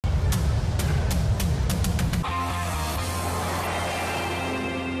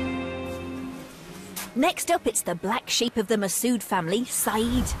Next up, it's the black sheep of the Masood family,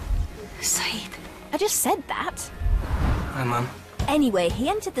 Syed. Syed. I just said that. Hi, Mum. Anyway, he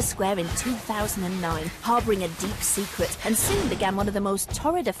entered the square in 2009, harbouring a deep secret, and soon began one of the most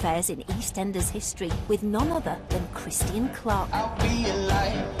torrid affairs in EastEnders history, with none other than Christian Clark.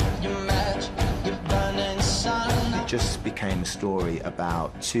 It just became a story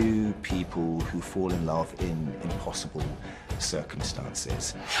about two people who fall in love in impossible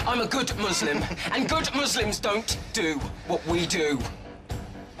circumstances. I'm a good Muslim, and good Muslims don't do what we do.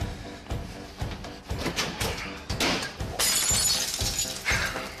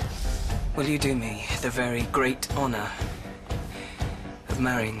 Will you do me the very great honour of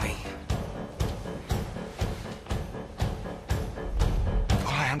marrying me?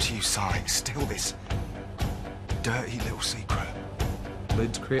 All I am to you, Syed, is still this dirty little secret.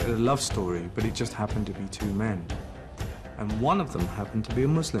 They'd created a love story, but it just happened to be two men. And one of them happened to be a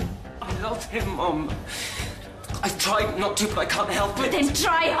Muslim. I love him, Mum. I've tried not to, but I can't help it. Then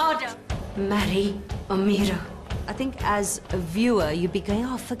try harder. Marry Amira. I think as a viewer, you'd be going,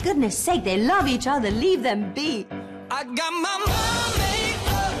 oh, for goodness sake, they love each other, leave them be. I got my mind made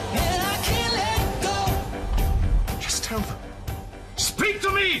up, and I can't let go. Just tell them. Speak to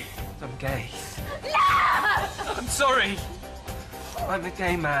me! I'm gay. No! I'm sorry. I'm a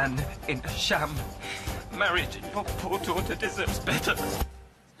gay man in a sham marriage, and your poor daughter deserves better.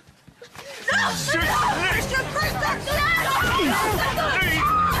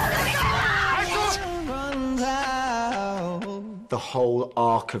 The whole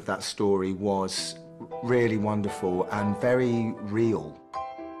arc of that story was really wonderful and very real.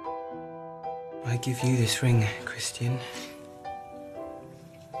 I give you this ring, Christian,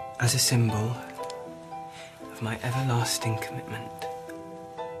 as a symbol of my everlasting commitment.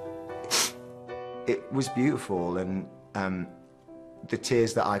 It was beautiful, and the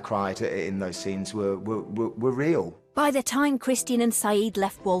tears that I cried in those scenes were real. By the time Christian and Syed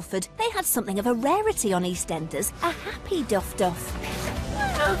left Walford, they had something of a rarity on EastEnders, a happy duff-duff.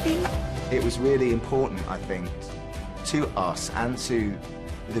 It was really important, I think, to us and to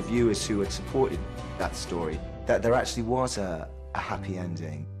the viewers who had supported that story, that there actually was a happy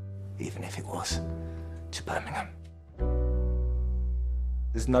ending, even if it was to Birmingham.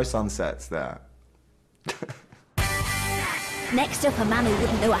 There's no sunsets there. Next up, a man who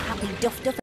wouldn't know a happy duff-duff